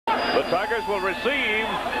The Tigers will receive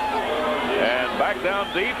and back down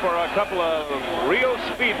deep for a couple of Rio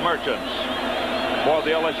speed merchants for the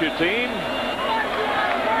LSU team.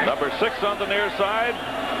 Number 6 on the near side.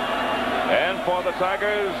 And for the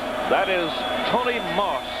Tigers, that is Tony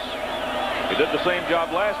Moss. He did the same job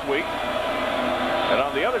last week. And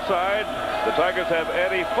on the other side, the Tigers have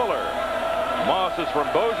Eddie Fuller. Moss is from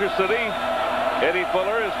Bossier City. Eddie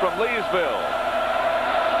Fuller is from Leesville.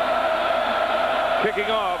 Kicking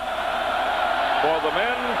off for the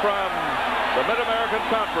men from the Mid-American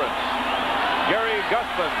Conference, Gary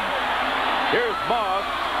Gusman. Here's Moss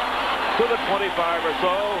to the 25 or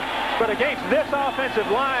so. But against this offensive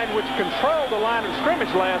line, which controlled the line of scrimmage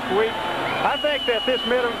last week, I think that this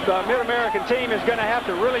Mid-American team is going to have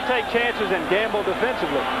to really take chances and gamble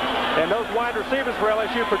defensively. And those wide receivers for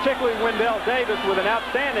LSU, particularly Wendell Davis, with an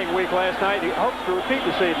outstanding week last night, he hopes to repeat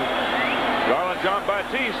this evening. Garland John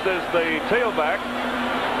Baptiste is the tailback.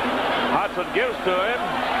 Hodson gives to him.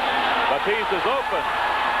 Baptiste is open.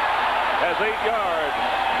 Has 8 yards.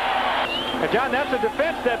 And John, that's a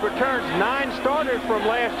defense that returns 9 starters from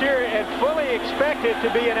last year and fully expected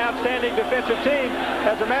to be an outstanding defensive team.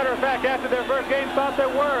 As a matter of fact, after their first game, thought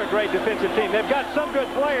they were a great defensive team. They've got some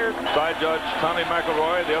good players. Side judge Tommy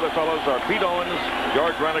McElroy. The other fellows are Pete Owens,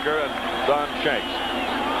 George Reniger, and Don Shanks.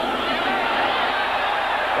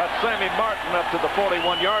 That's Sammy Martin up to the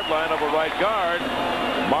 41-yard line over right guard.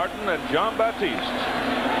 Martin and John Baptiste.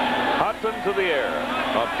 Hodson to the air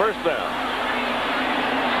on first down.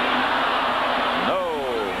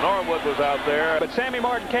 Norwood was out there. But Sammy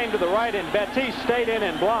Martin came to the right and Baptiste stayed in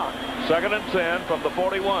and blocked. 2nd and 10 from the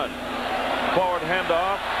 41. Forward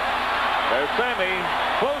handoff. There's Sammy.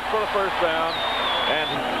 Close for the first down. And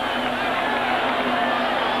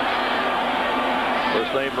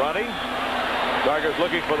first name Ronnie. Tigers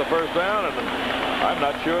looking for the first down, and I'm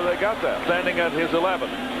not sure they got that. Standing at his 11.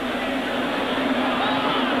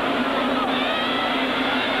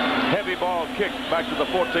 Heavy ball kicked back to the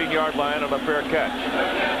 14-yard line on a fair catch.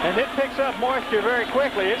 And it picks up moisture very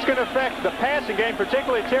quickly. It's going to affect the passing game,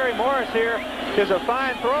 particularly Terry Morris here is a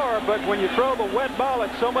fine thrower, but when you throw the wet ball,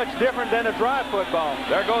 it's so much different than a dry football.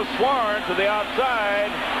 There goes Swarn to the outside.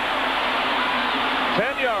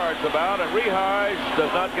 10 yards about, and Rehage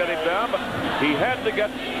does not get him down, but he had to get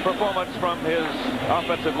performance from his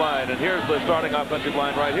offensive line, and here's the starting offensive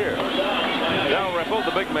line right here. Dalrymple,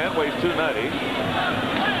 the big man, weighs 290.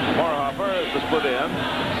 Marhoffer is the split end.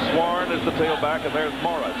 Swarn is the tailback, and there's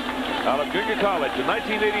Morris. Out of junior college in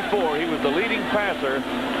 1984, he was the leading passer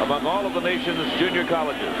among all of the nation's junior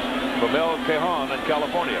colleges from El Cajon in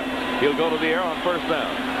California. He'll go to the air on first down.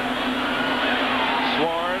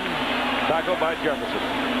 Swarn, tackled by Jefferson.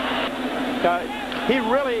 He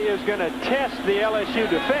really is going to test the LSU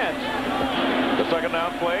defense. The second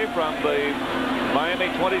down play from the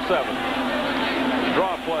Miami 27.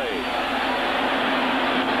 Draw play.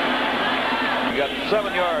 He got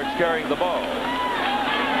 7 yards carrying the ball.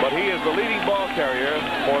 But he is the leading ball carrier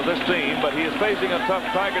for this team, but he is facing a tough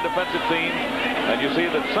Tiger defensive team. And you see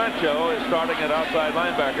that Sancho is starting at outside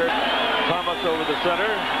linebacker. Thomas over the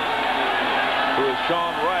center, who is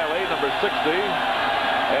Sean Riley, number 60.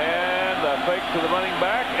 And a fake to the running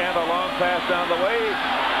back, and a long pass down the way.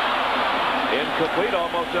 Incomplete,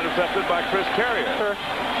 almost intercepted by Chris Carrier.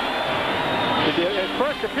 At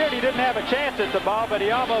first appeared he didn't have a chance at the ball, but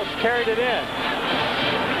he almost carried it in.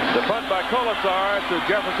 The punt by Colasar to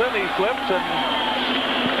Jefferson. He slips, and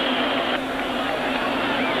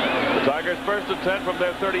the Tigers first and 10 from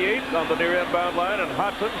their 38 on the near inbound line, and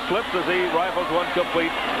Hodson slips as he rifles one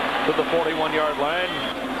complete to the 41-yard line.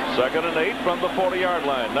 2nd and 8 from the 40-yard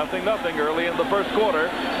line. 0-0 early in the first quarter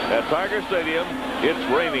at Tiger Stadium. It's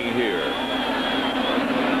raining here.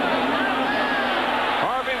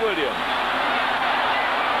 Harvey Williams.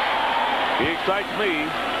 He excites me.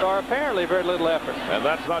 Or apparently very little effort. And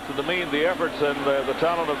that's not to demean the efforts and the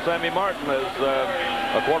talent of Sammy Martin as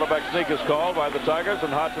a quarterback sneak is called by the Tigers,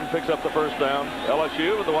 and Hodson picks up the first down.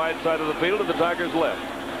 LSU with the wide side of the field, and the Tigers left.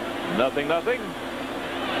 0-0.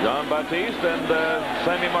 John Baptiste and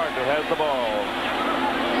Sammy Martin has the ball.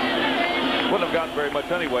 Wouldn't have gotten very much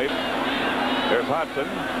anyway. There's Hodson.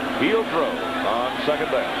 He'll throw on second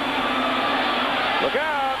down. Look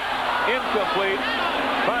out! Incomplete.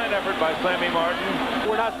 Fine effort by Sammy Martin.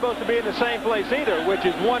 We're not supposed to be in the same place either, which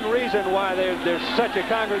is one reason why there's such a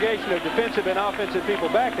congregation of defensive and offensive people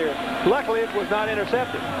back there. Luckily, it was not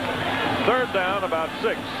intercepted. Third down, about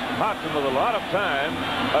 6. Hodson with a lot of time.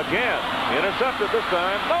 Again, intercepted this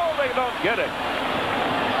time. No, they don't get it.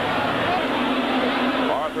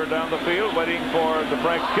 Arthur down the field, waiting for the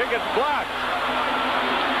Frank's kick. It's blocked.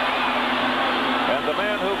 And the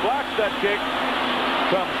man who blocks that kick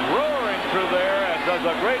comes roaring through there and does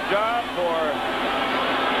a great job for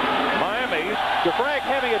Miami. DeFrank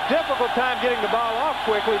having a difficult time getting the ball off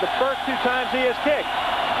quickly the first 2 times he has kicked.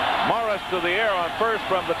 Morris to the air on first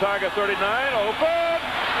from the Tiger 39. Open.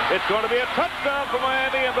 It's going to be a touchdown for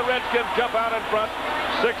Miami, and the Redskins jump out in front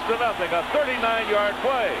 6-0. A 39-yard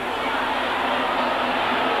play.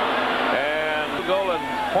 And goal and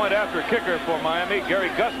point after kicker for Miami, Gary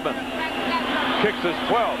Gusman, kicks his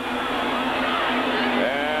 12th.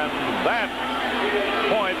 And that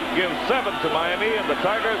point gives 7 to Miami, and the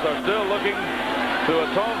Tigers are still looking to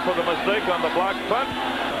atone for the mistake on the blocked punt.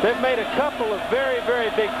 They've made a couple of very, very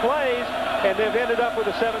big plays, and they've ended up with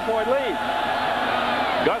a 7-point lead.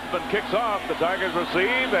 Gusman kicks off. The Tigers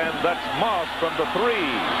receive, and that's Moss from the 3.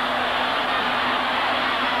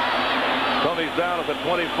 Tony's down at the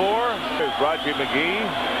 24. Here's Raji McGee.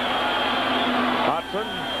 Hodson,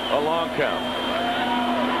 a long count.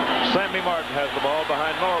 Sammy Martin has the ball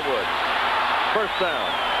behind Norwood. First down.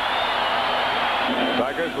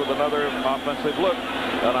 Tigers with another offensive look.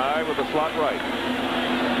 An eye with the slot right.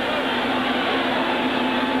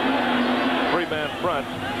 3-man front.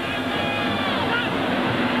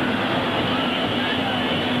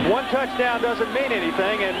 1 touchdown doesn't mean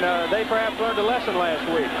anything, and they perhaps learned a lesson last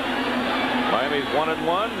week. Miami's 1-1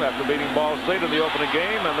 after beating Ball State in the opening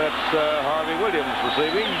game, and that's Harvey Williams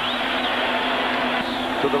receiving.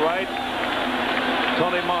 To the right,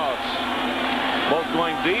 Tony Moss. Both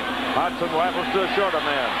going deep. Hodson rifles to a shorter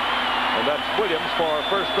man. And that's Williams for a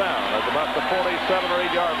first down at about the 47 or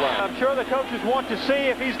 8-yard line. I'm sure the coaches want to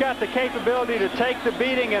see if he's got the capability to take the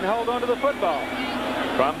beating and hold on to the football.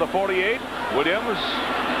 From the 48, Williams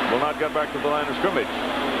will not get back to the line of scrimmage.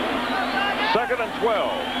 2nd and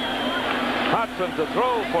 12. Hodson to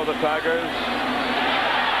throw for the Tigers.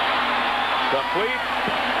 Complete.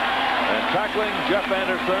 And tackling Jeff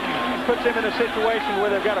Anderson. Puts him in a situation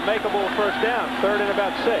where they've got a makeable first down. 3rd and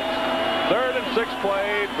about 6. 3rd and 6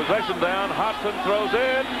 played. Possession down. Hodson throws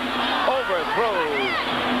in. Overthrows.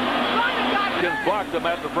 Blocked him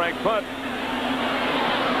at the Frank punt.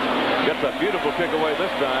 Gets a beautiful kick away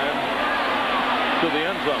this time to the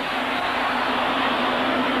end zone.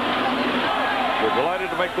 We're delighted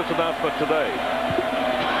to make this announcement today.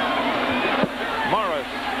 Morris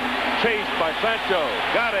chased by Sancho.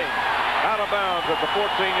 Got him. Out of bounds at the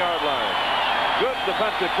 14-yard line. Good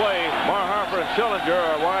defensive play. Marharper and Schillinger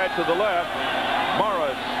are wide to the left.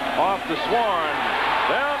 Morris off to Swarn.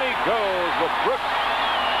 Down he goes with Brooks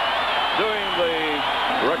doing the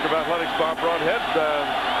Director of Athletics, Bob Broadhead,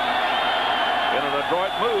 in an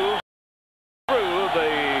adroit move through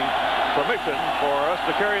the permission for us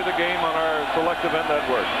to carry the game on our select event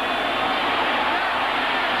network.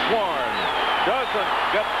 Swarn doesn't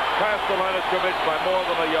get past the line of scrimmage by more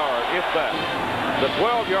than a yard, if that. The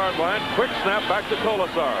 12-yard line, quick snap back to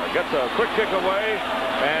Colasar. Gets a quick kick away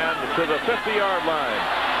and to the 50-yard line.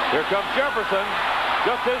 Here comes Jefferson,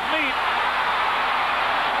 just his meat.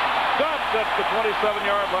 Dumped at the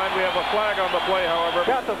 27-yard line. We have a flag on the play, however.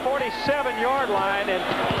 Got the 47-yard line and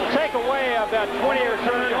take away about 20 or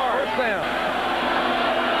 30 yards. First down.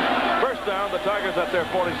 First down, the Tigers at their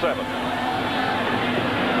 47.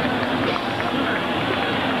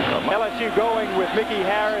 LSU going with Mickey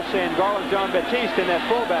Harris and Garland John Baptiste in that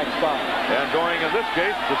fullback spot. And going in this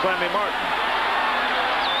case to Sammy Martin.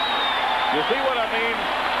 You see what I mean?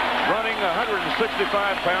 Running 165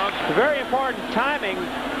 pounds. Very important timing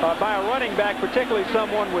by a running back, particularly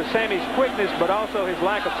someone with Sammy's quickness, but also his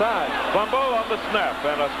lack of size. Fumble on the snap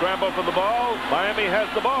and a scramble for the ball. Miami has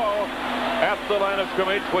the ball at the line of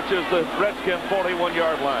scrimmage, which is the Redskin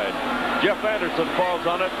 41-yard line. Jeff Anderson falls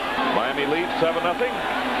on it. Miami leads 7-0.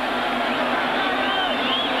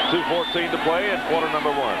 2:14 to play in quarter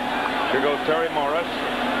number 1. Here goes Terry Morris,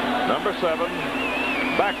 number 7,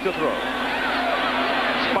 back to throw.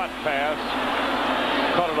 Spot pass,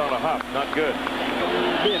 caught it on a hop, not good.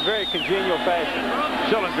 In very congenial fashion.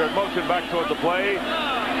 Schillinger in motion back toward the play.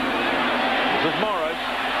 This is Morris.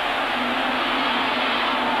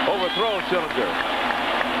 Overthrows Schillinger.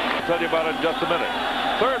 I'll tell you about it in just a minute.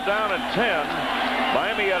 3rd down and 10.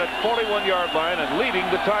 Miami at its 41-yard line and leading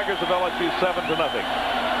the Tigers of LSU 7-0.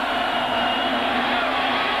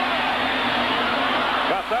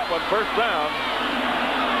 Got that one, first down.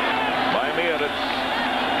 Miami at its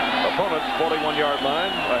opponent's 41-yard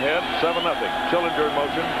line, ahead, 7-0. Schillinger in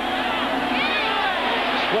motion.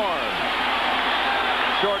 Swarn.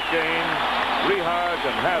 Short gain. Rehage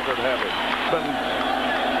and Hazard have it. Been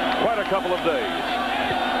quite a couple of days.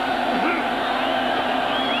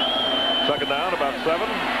 2nd down, about 7.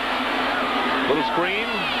 Little screen.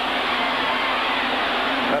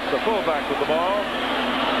 That's the fullback with the ball.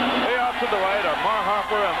 Way out to the right are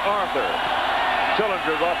Marhopper and Arthur.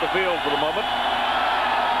 Schillinger's off the field for the moment.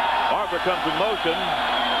 Arthur comes in motion,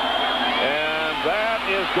 and that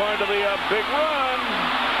is going to be a big run.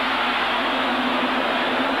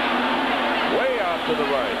 Way out to the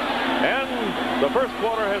right. And the first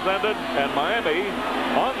quarter has ended, and Miami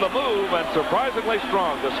on the move and surprisingly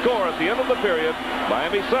strong. The score at the end of the period,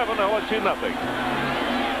 Miami 7, LSU nothing.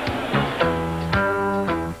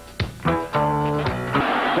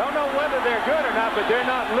 But they're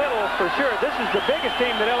not little for sure. This is the biggest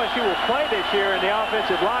team that LSU will play this year in the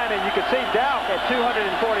offensive line, and you can see Dowk at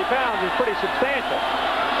 240 pounds is pretty substantial.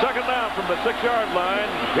 Second down from the 6-yard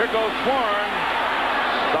line. Here goes Swarn.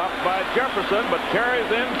 Stopped by Jefferson, but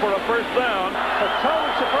carries in for a first down. A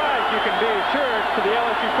total surprise, you can be assured, to the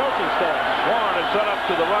LSU coaching staff. Swarn is set up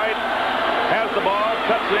to the right, has the ball,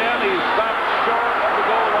 cuts in. He's stopped short of the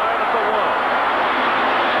goal line at the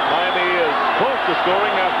 1. Miami is close to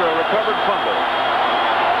scoring after a recovered fumble.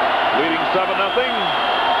 Leading 7-0.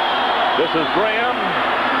 This is Graham.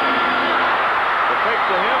 The fake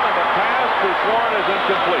to him, and the pass to Swarn is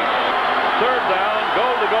incomplete. Third down,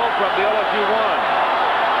 goal to go from the LSU 1.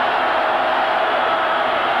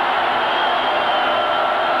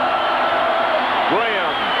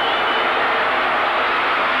 Graham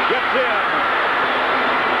gets in.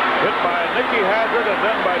 Hit by Nicky Hazard and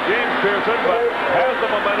then by James Pearson, but has the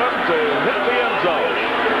momentum to hit the end zone.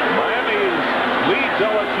 Miami leads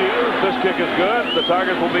LSU. This kick is good. The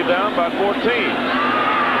Tigers will be down by 14. And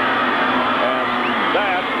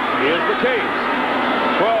that is the case.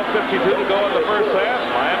 12:52 to go in the first half.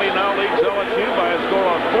 Miami now leads LSU by a score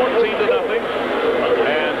of 14-0.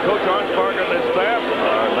 And Coach Arnsparger and his staff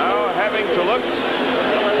are now having to look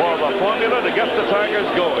for the formula to get the Tigers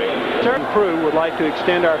going. Certain crew would like to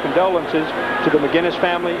extend our condolences to the McGinnis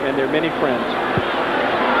family and their many friends.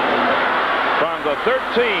 From the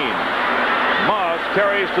 13, Moss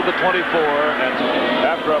carries to the 24, and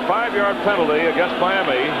after a 5-yard penalty against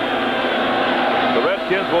Miami, the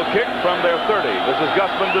Redskins will kick from their 30. This is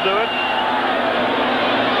Gusman to do it.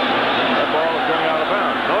 That ball is going out of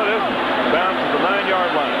bounds. No, it isn't. Bounds to the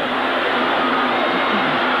 9-yard line.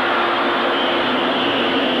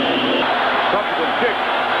 Subsequent kick.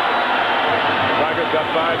 Tigers got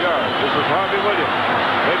 5 yards. This is Harvey Williams.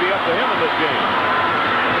 Maybe up to him in this game.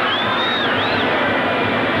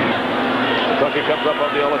 Kentucky comes up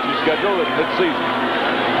on the LSU schedule in mid-season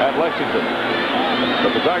at Lexington.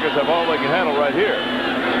 But the Tigers have all they can handle right here.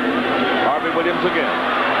 Harvey Williams again.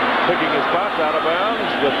 Picking his spots out of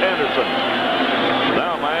bounds with Anderson.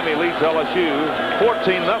 Now Miami leads LSU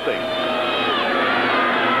 14-0.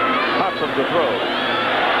 Hobson to throw.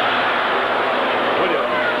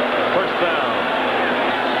 Williams, first down.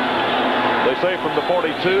 They say from the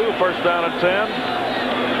 42, first down and 10.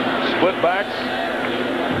 Split backs.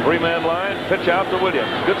 3-man line. Pitch out to Williams.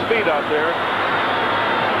 Good speed out there.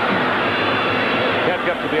 Can't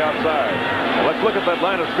get to the outside. Well, let's look at that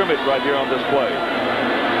line of scrimmage right here on this play.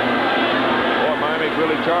 Boy, Miami's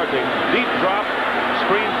really charging. Deep drop.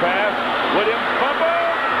 Screen pass. Williams fumble.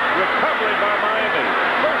 Recovery by Miami.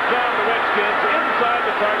 First down the Redskins inside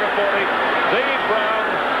the Tiger 40. Dave Brown.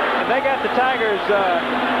 And they got the Tigers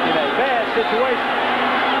in a bad situation.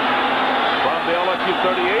 From the LSU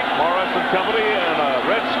 38, Morris and company, and a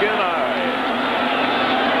Redskin eye.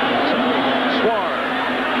 Swarn.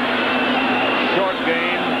 Short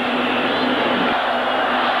gain.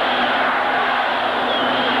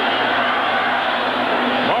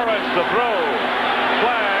 Morris to throw.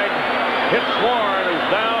 Flag. Hit Swarn, who's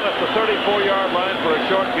down at the 34-yard line for a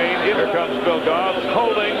short gain. Here comes Bill Goss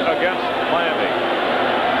holding against Miami.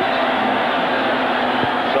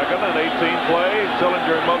 Second and 18 play.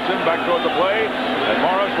 Schillinger in motion back toward the play, and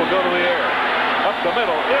Morris will go to the air. Up the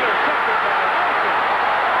middle. Intercepted by Hobson.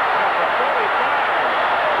 At the 45.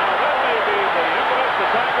 Now that may be the impetus the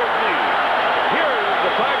Tigers need. Here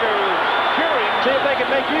the Tigers cheering. See if they can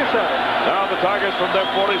make use of it. Now the Tigers from their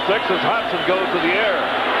 46 as Hobson goes to the air.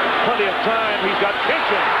 Plenty of time. He's got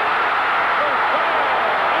Kinchen. First down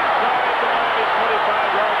inside the Miami's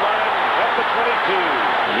 25-yard line at the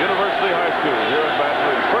 22. University High School here in Baton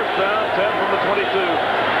Rouge. First down, 10 from the 22.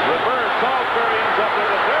 Reverse. Salisbury ends up with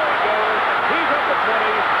it. There he goes. He's at the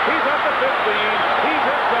 20. He's at the 15. He's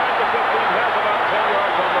inside the 15. Has about 10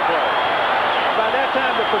 yards on the play. By that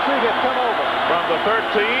time, the pursuit had come over. From the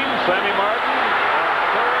 13, Sammy Martin.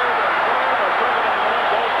 Third and 10 or second and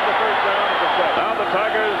 1 goes to the first down at the 7. Now the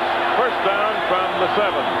Tigers first down from the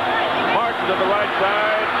 7. Martin to the right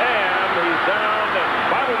side, and he's down and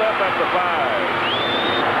bottled up at the 5.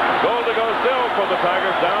 Goal to go still for the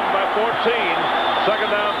Tigers, down by 14.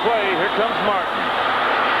 Second down play. Here comes Martin.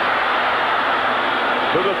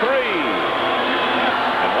 To the 3.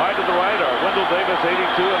 Davis, 82,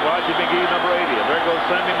 and Roger McGee, number 80. And there goes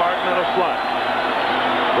Sammy Martin in a slot.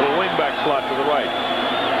 Little wingback slot to the right.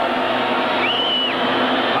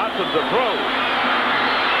 Hodson's a throw.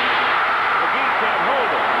 McGee can't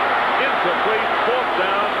hold it. Incomplete, fourth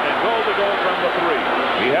down, and goal to go from the 3.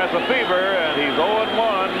 He has a fever, and he's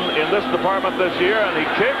 0-1 in this department this year, and he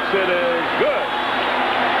kicks. It is good.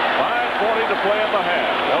 5:40 to play in the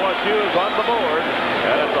half. LSU is on the board,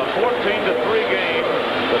 and it's a 14-3 game.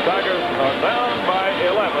 The Tigers are down by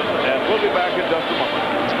 11, and we'll be back in just a moment.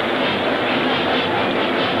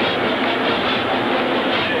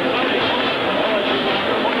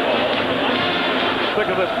 Think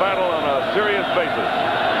of this battle on a serious basis.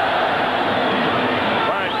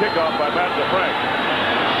 Fine kickoff by Matt DeFrank.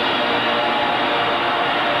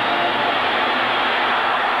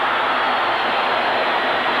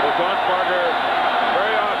 Sparger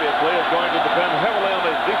very obviously is going to depend heavily on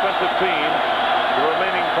his defensive team the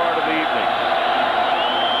remaining part of the evening.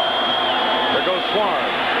 There goes Swan.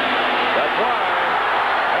 That's why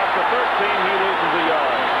after 13 he loses a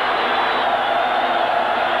yard.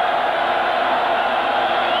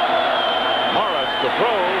 Morris to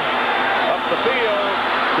throw up the field,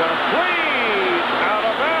 complete, out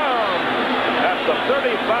of bounds at the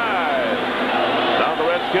 35. Now the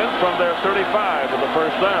Redskins from their 35 with the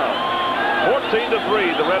first down.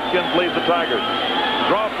 14-3, the Redskins lead the Tigers.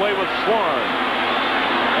 Draw play with Swan.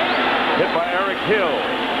 Hit by Eric Hill.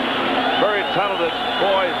 Very talented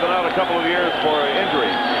boy. He's been out a couple of years for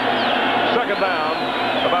injuries. Second down,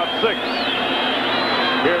 about 6.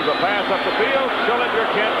 Here's a pass up the field. Schillinger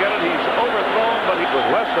can't get it. He's overthrown, but he was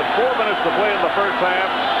less than 4 minutes to play in the first half,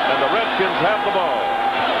 and the Redskins have the ball.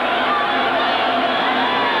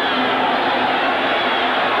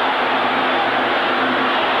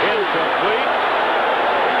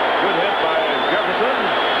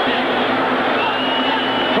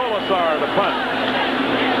 The punt.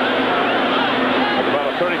 That's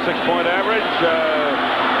about a 36-point average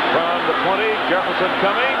from the 20. Jefferson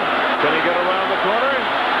coming. Can he get around the corner?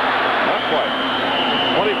 Not quite.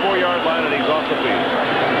 24-yard line, and he's off the field.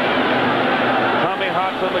 Tommy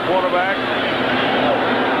Hodson, the quarterback.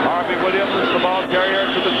 Harvey Williams, the ball carrier,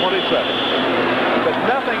 to the 27. But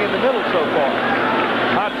nothing in the middle so far.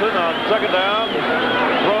 Hodson on second down.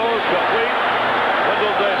 Throws complete.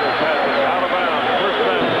 Wendell Davis has it out of bounds. First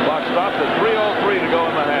down. Clock stopped at 3:03 to go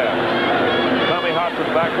in the half. Tommy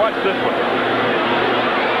Hodson back. Watch this one.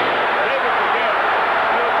 Davis again.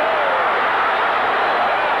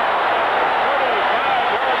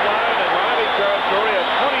 45-yard line in Miami territory. A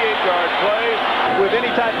 28-yard play. With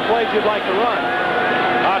any type of plays you'd like to run.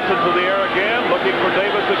 Hodson to the air again. Looking for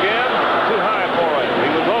Davis again. Too high for him. He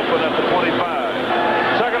was open at the 25.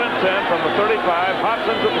 Second and 10 from the 35.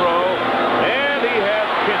 Hodson to throw. And he has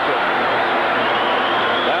Kinton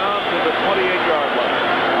down to the 28-yard line.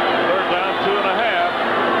 Third down, 2.5.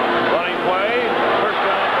 Running play. First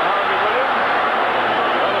down for Harvey Williams.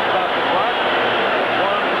 That'll stop the clock.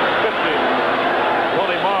 1:50.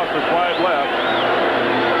 Tony Moss is wide left.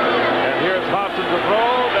 And here's Hodson to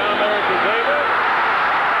throw. Down there to Davis.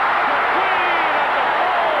 Complete at the 4.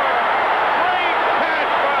 Great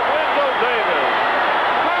catch by Wendell Davis.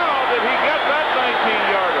 How did he get that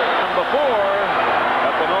 19-yarder? And before,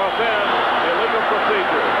 at the north end, illegal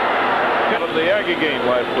procedure. From the Aggie game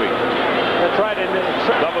last week. That's right.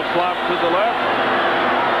 Double slop to the left.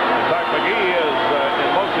 In fact, McGee is in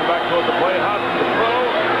motion back toward the play. Hodson to throw.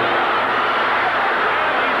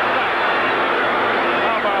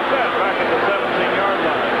 How about that? Back at the 17-yard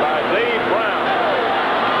line by Dave Brown.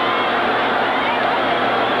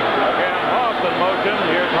 Again, Moss in motion.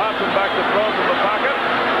 Here's Hodson back to throw from the pocket.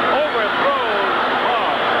 Overthrows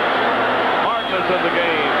Moss. Martin is in the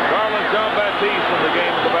game. Garland Jean-Baptiste in the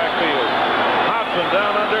game in the backfield. Hodson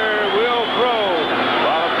down under, will throw. A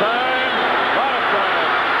lot of time.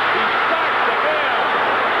 He stacks again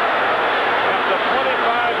at the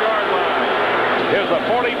 25-yard line. Here's a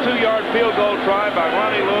 42-yard field goal try by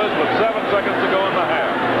Ronnie Lewis with 7 seconds to go in the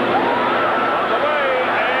half. On the way,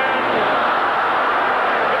 and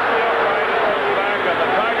hits the upright and comes back, and the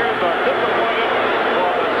Tigers are disappointed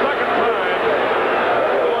for the second time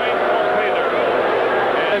going for pay dirt.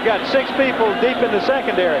 They've got 6 people deep in the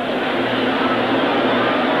secondary.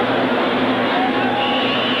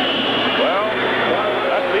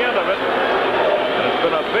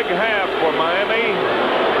 Big half for Miami.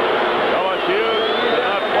 LSU did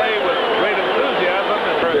not play with great enthusiasm.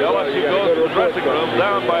 And LSU goes to the dressing room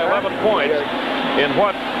down by 11 points in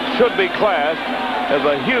what should be classed as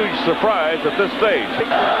a huge surprise at this stage.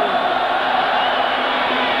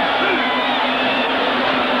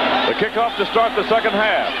 The kickoff to start the second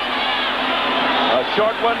half. A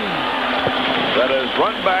short one. that is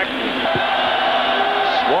run back.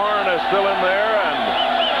 Warren is still in there, and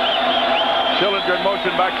Schillinger in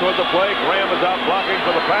motion back toward the play. Graham is out blocking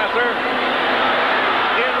for the passer.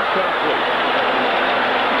 Incomplete.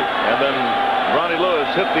 And then Ronnie Lewis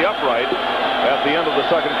hit the upright at the end of the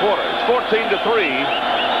second quarter. It's 14-3.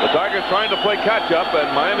 The Tigers trying to play catch-up, and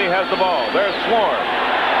Miami has the ball. There's Swarm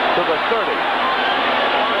to the 30.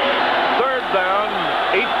 Third down,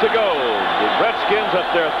 8 to go. The Redskins at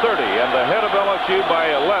their 30 and ahead of LSU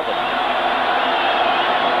by 11.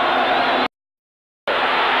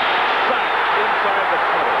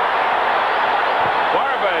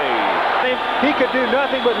 He could do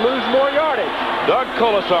nothing but lose more yardage. Doug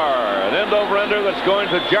Colasar, an end-over-ender that's going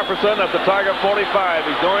to Jefferson at the Tiger 45.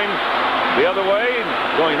 He's going the other way,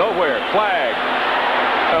 going nowhere. Flag.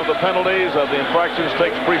 Of the penalties of the infractions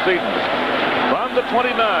takes precedence. From the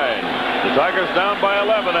 29, the Tigers down by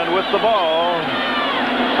 11, and with the ball,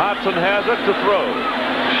 Hodson has it to throw.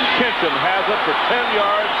 Kinchin has it for 10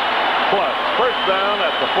 yards plus. First down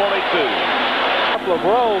at the 42. A couple of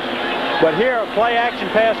rolls. But here, a play-action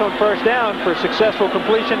pass on first down for successful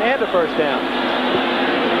completion and a first down.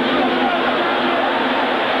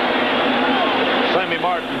 Sammy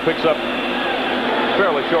Martin picks up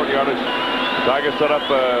fairly short yardage. The Tigers set up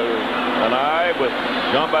an eye with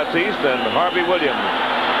Jean-Baptiste and Harvey Williams.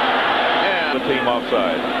 And the team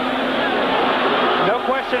offside. No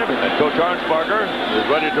question about it. And Coach Arnsparger is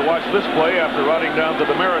ready to watch this play after writing down the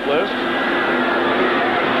demerit list.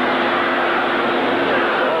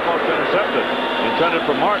 Intercepted, intended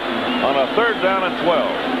for Martin on a third down and 12.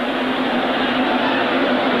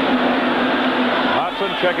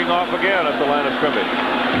 Hodson checking off again at the line of scrimmage.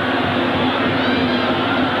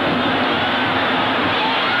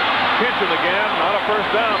 Kinchin again, not a first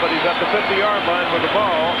down, but he's at the 50-yard line with the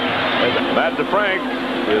ball. As Matt DeFrank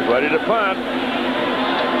is ready to punt.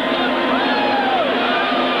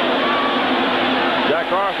 Jack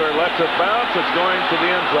Arthur lets it bounce. It's going to the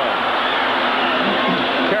end zone.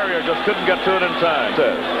 Carrier just couldn't get to it in time.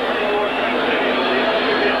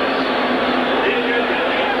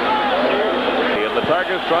 And the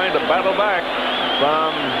Tigers trying to battle back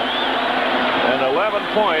from an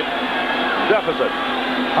 11-point deficit.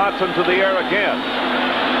 Hodson to the air again.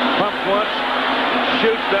 Pumps once.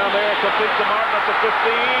 Shoots down there. Completes to Martin at the 15.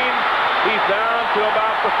 He's down to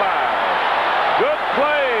about the 5. Good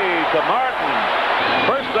play to Martin.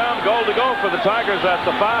 First down, goal to go for the Tigers at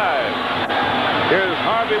the 5. Here's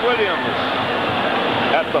Harvey Williams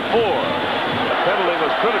at the 4. The penalty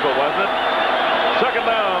was critical, wasn't it? Second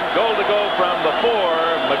down, goal to go from the 4.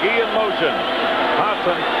 McGee in motion.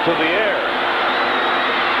 Hodson to the air.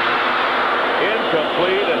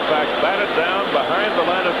 Incomplete. In fact, batted down behind the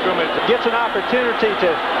line of scrimmage. Gets an opportunity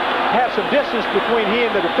to have some distance between he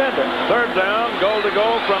and the defender. Third down, goal to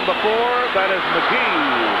go from the 4. That is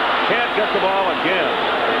McGee. Can't get the ball again.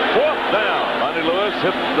 Fourth down. Ronnie Lewis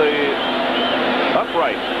hit the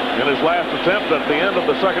upright in his last attempt at the end of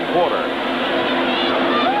the second quarter.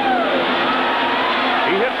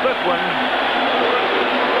 He hits this one.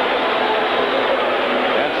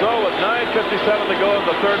 And so with 9:57 to go in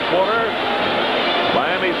the third quarter,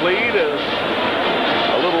 Miami's lead is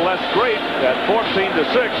a little less great at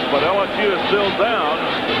 14-6, but LSU is still down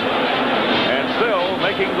and still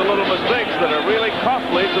making the little mistakes that are really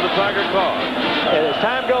costly to the Tiger cause. And as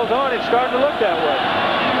time goes on, it's starting to look that way.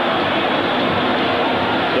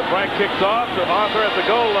 DeFrank kicks off to Arthur at the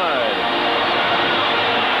goal line.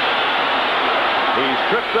 He's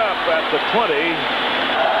tripped up at the 20.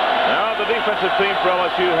 Now the defensive team for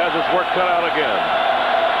LSU has its work cut out again.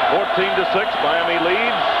 14-6, Miami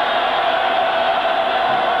leads.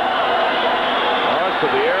 Norris to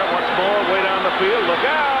the air once more, way down the field. Look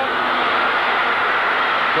out!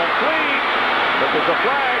 Complete. But there's a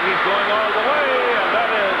flag. He's going all the way, and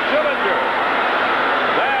that is Schillinger.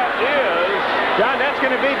 That is... John, that's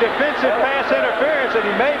going to be defensive pass interference, and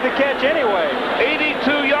he made the catch anyway.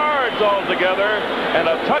 82 yards altogether, and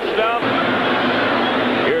a touchdown.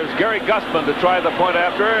 Here's Gary Gusman to try the point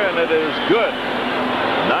after, and it is good.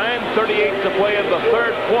 9:38 to play in the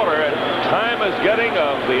third quarter, and time is getting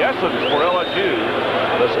of the essence for LSU.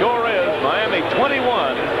 The score is Miami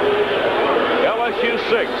 21, LSU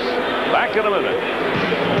 6. Back in a minute.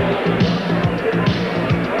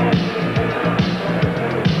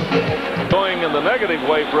 Going in the negative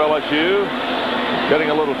way for LSU, getting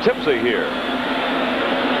a little tipsy here.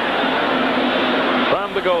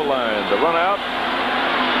 From the goal line, the run out.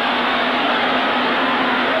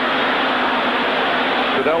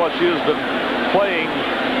 LSU's been playing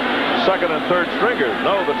second and third stringers.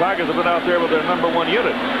 No, the Tigers have been out there with their number 1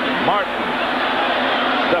 unit. Martin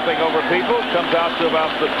stepping over people, comes out to about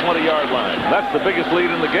the 20-yard line. That's the biggest lead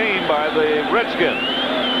in the game by the Redskins.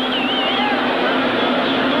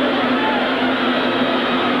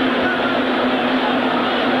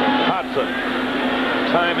 Hodson,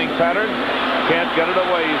 timing pattern, can't get it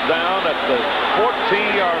away. He's down at the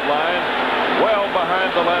 14-yard line, well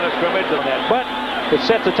behind the line of scrimmage. But it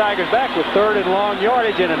sets the Tigers back with 3rd and long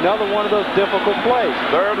yardage in another one of those difficult plays.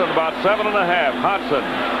 3rd and about 7.5. Hodson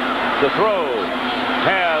to throw.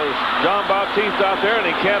 Has John Baptiste out there, and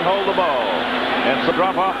he can't hold the ball. And so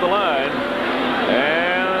drop off the line.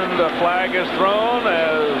 And a flag is thrown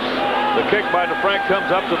as the kick by DeFrank comes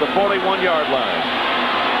up to the 41-yard line.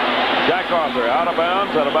 Jack Arthur out of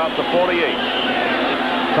bounds at about the 48.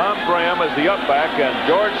 Tom Graham is the upback, and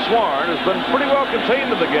George Swarn has been pretty well contained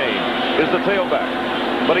in the game, is the tailback.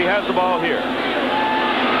 But he has the ball here.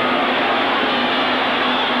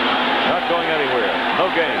 Not going anywhere. No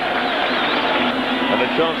gain. And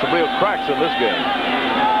it's shown some real cracks in this game.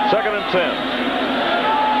 2nd and 10.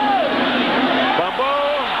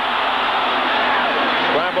 Fumble.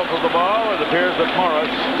 Scramble for the ball. It appears that Morris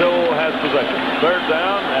still has possession. 3rd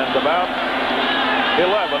down and about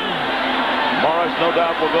 11. Morris, no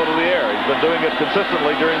doubt, will go to the air. He's been doing it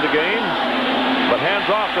consistently during the game. But hands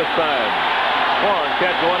off this time. Warren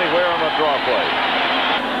can't go anywhere on a draw play.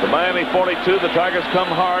 The Miami 42. The Tigers come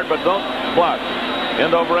hard, but don't block.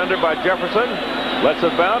 End over ender by Jefferson. Lets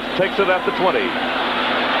it bounce. Takes it at the 20.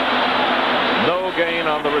 No gain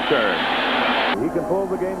on the return. He can pull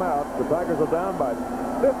the game out. The Tigers are down by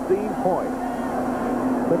 15 points.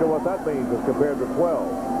 Think of what that means as compared to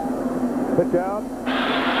 12. Pitch out.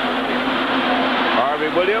 Harvey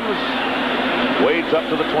Williams wades up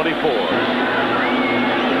to the 24.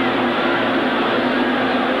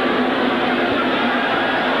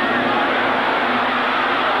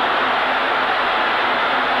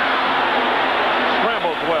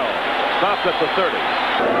 Stopped at the 30.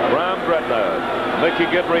 Ron Dredna. Mickey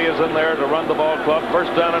Guidry is in there to run the ball club.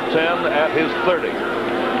 1st down and 10 at his 30.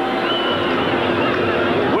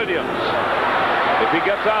 Williams. If he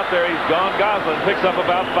gets out there, he's gone. Goslin picks up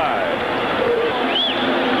about 5.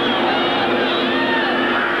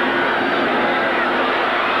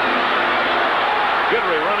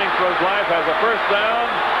 Guidry running for his life has a 1st down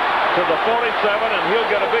to the 47, and he'll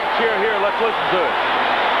get a big cheer here. Let's listen to it.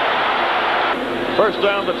 1st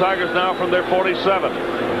down, the Tigers now from their 47.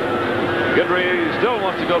 Guidry still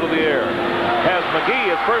wants to go to the air. Has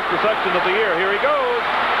McGee his first reception of the year. Here he goes.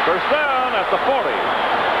 1st down at the 40.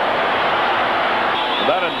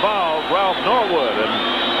 That involved Ralph Norwood, and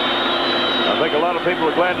I think a lot of people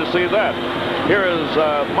are glad to see that. Here is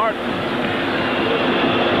Martin.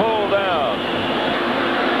 Pulled down.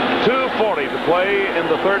 2:40 to play in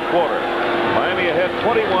the 3rd quarter. Miami ahead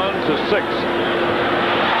 21-6.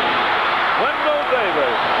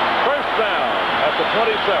 Davis, 1st down at the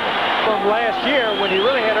 27. From last year when he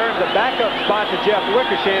really had earned the backup spot to Jeff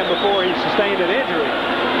Wickersham before he sustained an injury.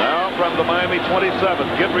 Now from the Miami 27,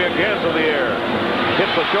 Guidry again to the air.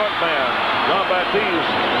 Hits a short man. John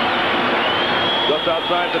Baptiste just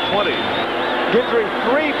outside the 20. Guidry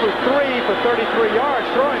 3 for 3 for 33 yards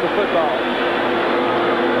throwing the football.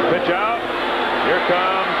 Pitch out. Here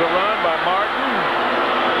comes a run by Martin.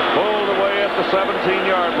 Pulled away at the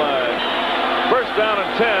 17-yard line. 1st down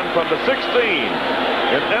and 10 from the 16.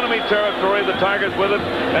 In enemy territory, the Tigers with it,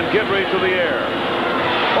 and Guidry to the air.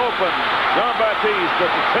 Open. John Baptiste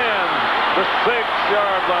at the 10, the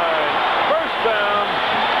 6-yard line. 1st down,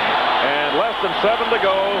 and less than 7 to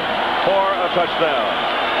go for a touchdown.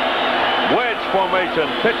 Wedge formation.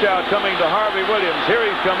 Pitch out coming to Harvey Williams. Here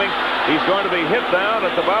he's coming. He's going to be hit down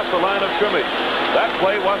at about the line of scrimmage. That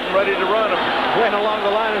play wasn't ready to run. Went along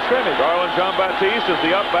the line of scrimmage. Garland John Baptiste is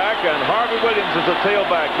the upback, and Harvey Williams is the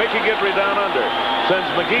tailback. Mickey Guidry down under. Sends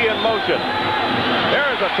McGee in motion.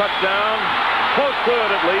 There's a touchdown. Close to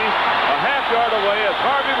it at least. A half-yard away as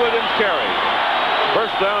Harvey Williams carries.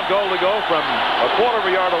 1st down, goal to go from a 1/4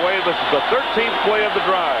 yard away. This is the 13th play of the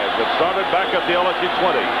drive that started back at the LSU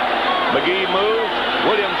 20. McGee moves.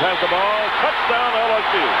 Williams has the ball. Touchdown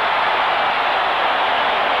LSU.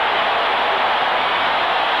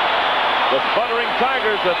 The sputtering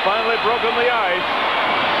Tigers have finally broken the ice,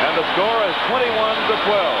 and the score is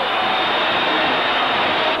 21-12.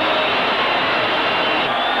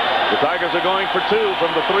 The Tigers are going for 2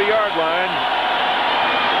 from the 3-yard line.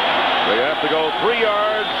 They have to go 3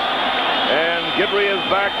 yards, and Guidry is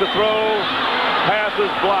back to throw. Pass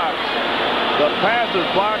is blocked. The pass is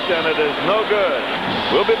blocked, and it is no good.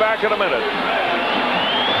 We'll be back in a minute.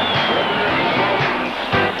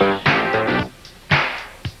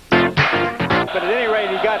 But at any rate,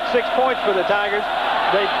 he got 6 points for the Tigers.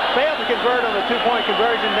 They failed to convert on the two-point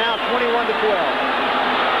conversion, now 21-12.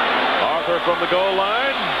 Arthur from the goal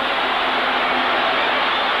line.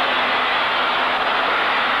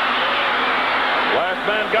 Last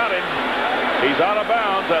man got him. He's out of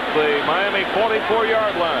bounds at the Miami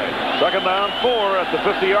 44-yard line. Second down, 4 at the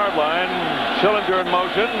 50-yard line. Schillinger in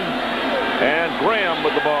motion. And Graham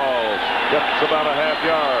with the ball. Gets about a half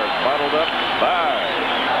yard. Bottled up by.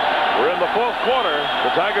 We're in the fourth quarter.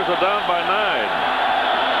 The Tigers are down by 9.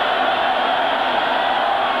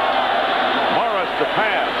 Morris to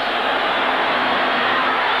pass.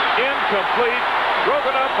 Incomplete.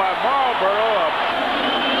 Broken up by Marlborough.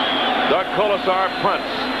 Doug Colasar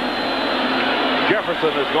punts. Jefferson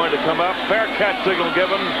is going to come up. Fair catch signal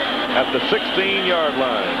given at the 16-yard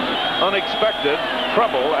line. Unexpected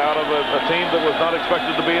trouble out of a team that was not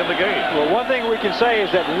expected to be in the game. Well, one thing we can say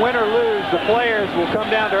is that win or lose, the players will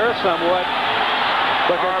come down to earth somewhat.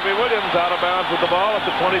 But Harvey Williams out of bounds with the ball at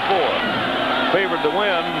the 24. Favored to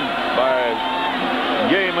win by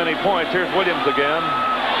yay many points. Here's Williams again.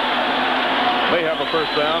 May have a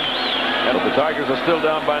first down. And the Tigers are still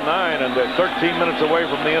down by 9, and they're 13 minutes away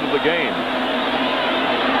from the end of the game.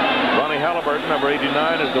 Ronnie Halliburton, number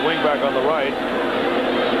 89, is the wingback on the right.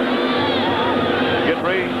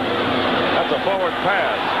 Gidry, that's a forward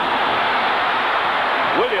pass.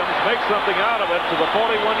 Williams makes something out of it to the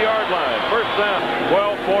 41-yard line. First down,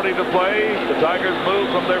 12:40 to play. The Tigers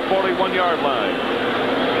move from their 41-yard line.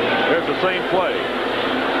 Here's the same play.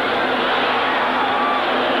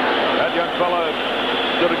 That young fella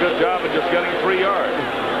did a good job of just getting 3 yards.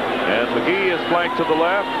 And McGee is flanked to the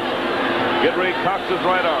left. Gidry cocks his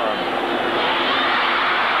right arm.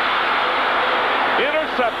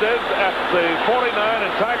 Intercepted at the 49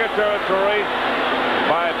 in Tiger territory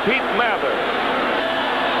by Pete Mather.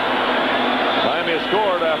 Miami has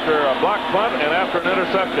scored after a block punt and after an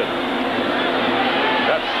interception.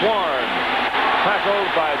 That's Swarn. Tackled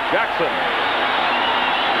by Jackson.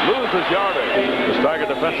 Loses yardage. The Tiger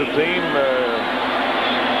defensive team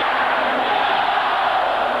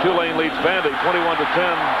Tulane leads Vandy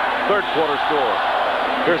 21-10, third quarter score.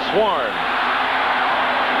 Here's Swarn.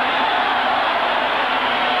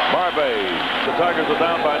 Barbay. The Tigers are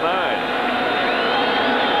down by 9.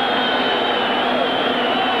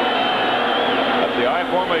 At the I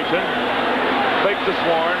formation. Fake to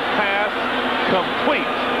Swarn. Pass complete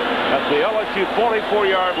at the LSU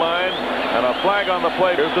 44-yard line. And a flag on the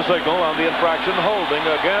play. Here's the signal on the infraction holding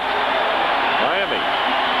against Miami.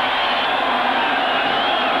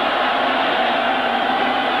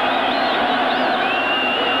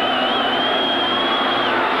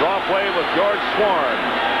 Play with George Swarn.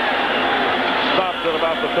 Stopped at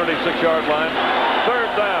about the 36-yard line. Third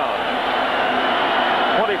down.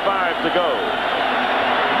 25 to go.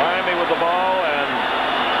 Miami with the ball and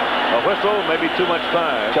a whistle, maybe too much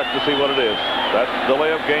time. Check to see what it is. That's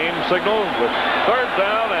delay of game signal with third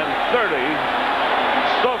down and 30.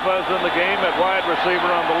 Stofa's in the game at wide receiver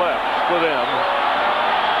on the left. Split in.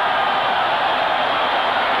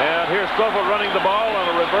 And here's Stofa running the ball on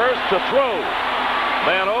a reverse to throw.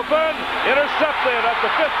 Man open, intercepted at the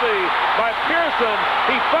 50 by Pearson.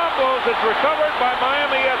 He fumbles. It's recovered by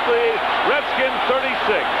Miami at the Redskins 36.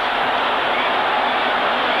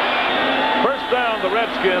 First down, the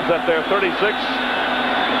Redskins at their 36.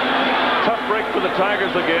 Tough break for the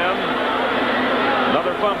Tigers again.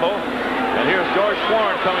 Another fumble. And here's George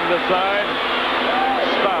Swarn coming this side.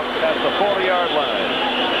 Stopped at the 40-yard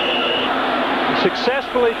line.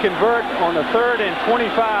 Successfully convert on the 3rd and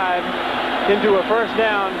 25 into a first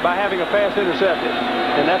down by having a pass intercepted.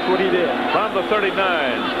 And that's what he did. From the 39,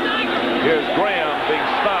 here's Graham being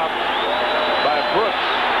stopped by Brooks.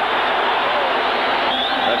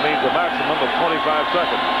 That means a maximum of 25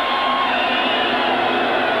 seconds.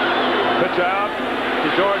 Pitch out to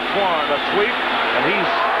George Swarn, a sweep, and he's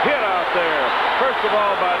hit out there. First of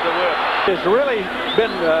all by DeWitt. It's really been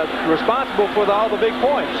responsible for all the big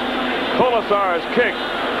points. Colasar's kick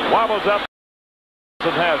wobbles up.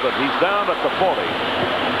 Has it. He's down at the 40.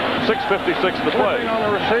 6:56 to play. On the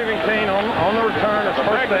receiving team on the return, it's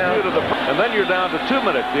first down. And then you're down to 2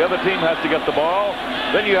 minutes. The other team has to get the ball.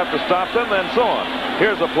 Then you have to stop them, and so on.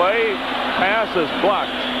 Here's a play. Pass is blocked.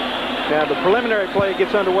 Now the preliminary play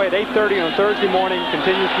gets underway at 8:30 on Thursday morning,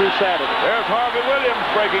 continues through Saturday. There's Harvey Williams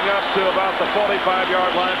breaking up to about the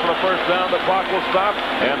 45-yard line for a first down. The clock will stop,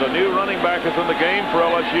 and a new running back is in the game for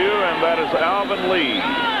LSU, and that is Alvin Lee.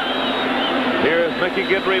 Here's Mickey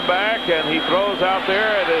Gidry back, and he throws out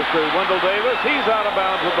there. It is to Wendell Davis. He's out of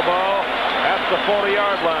bounds with the ball at the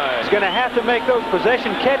 40-yard line. He's going to have to make those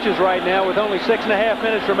possession catches right now with only 6.5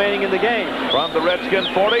 minutes remaining in the game. From the Redskin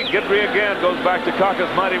 40, Guidry again goes back to Kaka's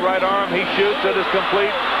mighty right arm. He shoots. It is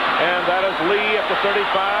complete. And that is Lee at the 35,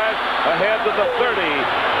 ahead to the 30.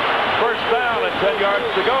 First down and 10 yards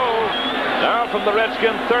to go. Now from the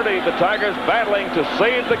Redskin 30, the Tigers battling to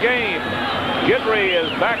save the game. Guidry is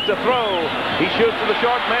back to throw. He shoots to the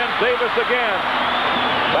short man, Davis again.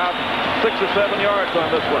 About 6 or 7 yards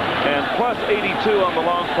on this one. And plus 82 on the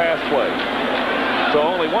long pass play. So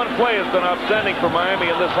only one play has been outstanding for Miami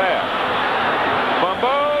in this half.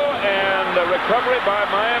 Fumble and a recovery by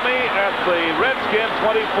Miami at the Redskin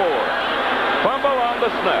 24. Fumble on the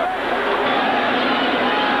snap.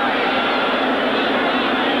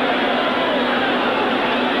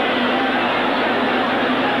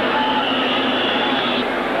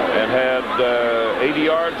 And had 80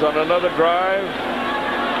 yards on another drive,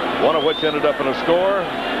 one of which ended up in a score,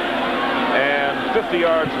 and 50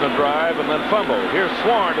 yards in a drive, and then fumble. Here's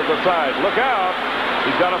Swarn to the side. Look out.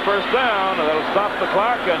 He's got a first down, and that'll stop the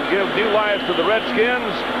clock and give new life to the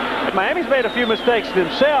Redskins. Miami's made a few mistakes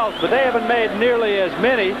themselves, but they haven't made nearly as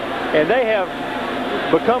many, and they have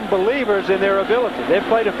become believers in their ability. They've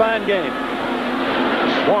played a fine game.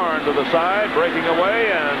 Swarn to the side, breaking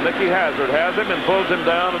away, and Nicky Hazard has him and pulls him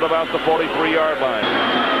down at about the 43-yard line.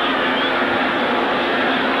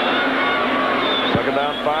 Second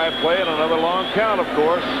down, 5 play, and another long count, of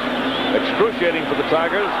course. Excruciating for the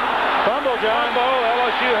Tigers. Fumble, John.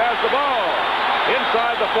 LSU has the ball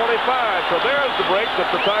inside the 45. So there's the break that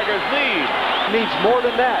the Tigers need. Needs more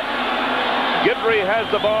than that. Guidry has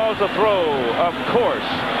the ball to throw, of course.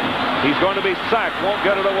 He's going to be sacked, won't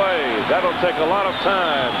get it away. That'll take a lot of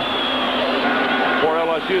time for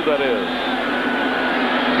LSU, that is.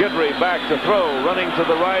 Guidry back to throw, running to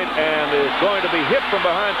the right, and is going to be hit from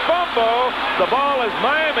behind. Fumble! The ball is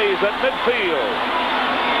Miami's at midfield.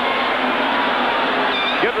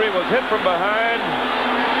 Guidry was hit from behind,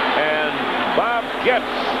 and Bob gets.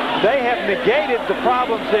 They have negated the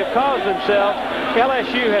problems they've caused themselves.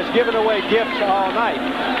 LSU has given away gifts all night.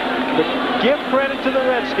 But give credit to the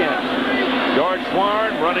Redskins. George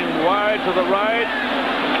Swarn running wide to the right,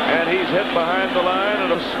 and he's hit behind the line.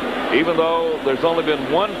 And even though there's only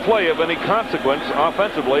been one play of any consequence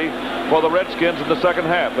offensively for the Redskins in the second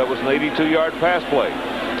half, that was an 82-yard pass play.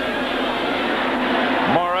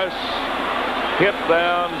 Morris hit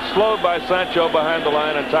down, slowed by Sancho behind the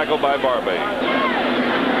line, and tackled by Barbie.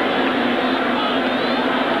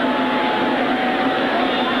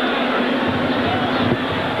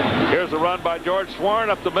 Here's a run by George Swarn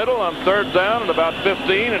up the middle on third down at about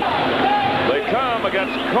 15. And they come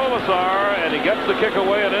against Colasar, and he gets the kick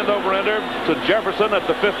away and end-over-ender to Jefferson at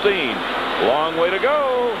the 15. Long way to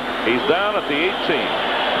go. He's down at the 18.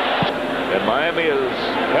 And Miami is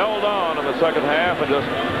held on in the second half and just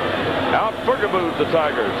out-Fergabooed the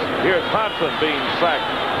Tigers. Here's Hodson being sacked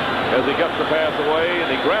as he gets the pass away, and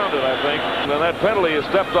he grounded, I think. And that penalty is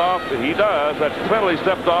stepped off. He does. That penalty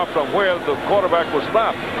stepped off from where the quarterback was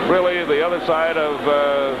stopped. Really the other side of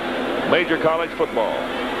major college football.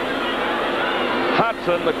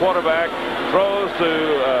 Hodson, the quarterback, throws to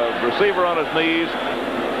receiver on his knees.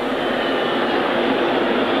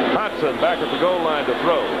 Hodson back at the goal line to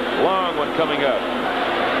throw. Long one coming up.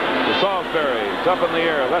 To Salisbury, it's up in the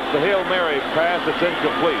air. That's the Hail Mary pass. It's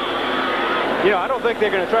incomplete. You know, I don't think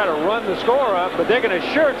they're going to try to run the score up, but they're going to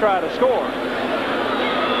sure try to score.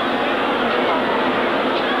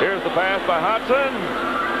 Here's the pass by Hodson.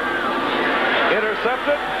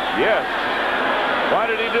 Intercepted? Yes. Why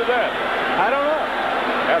did he do that? I don't know.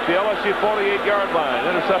 At the LSU 48-yard line.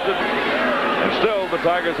 Intercepted. And still the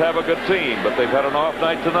Tigers have a good team, but they've had an off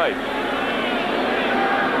night tonight.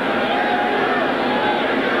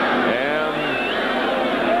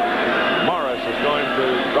 Going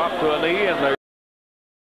to drop to a knee, and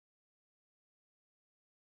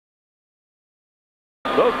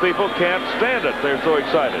those people can't stand it. They're so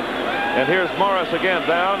excited. And here's Morris again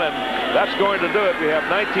down, and that's going to do it. We have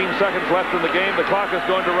 19 seconds left in the game. The clock is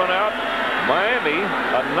going to run out. Miami,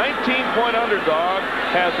 a 19-point underdog,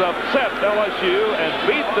 has upset LSU and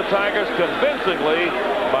beat the Tigers convincingly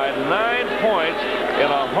by 9 points in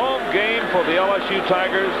a home game for the LSU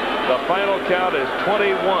Tigers. The final count is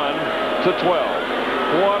 21-12.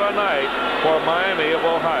 What a night for Miami of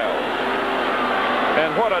Ohio.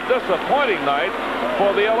 And what a disappointing night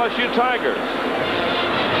for the LSU Tigers.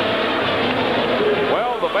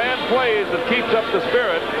 Well, the band plays and keeps up the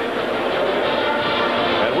spirit.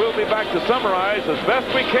 And we'll be back to summarize as best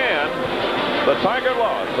we can the Tiger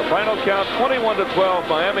loss. The final count 21-12,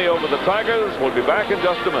 Miami over the Tigers. We'll be back in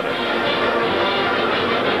just a minute.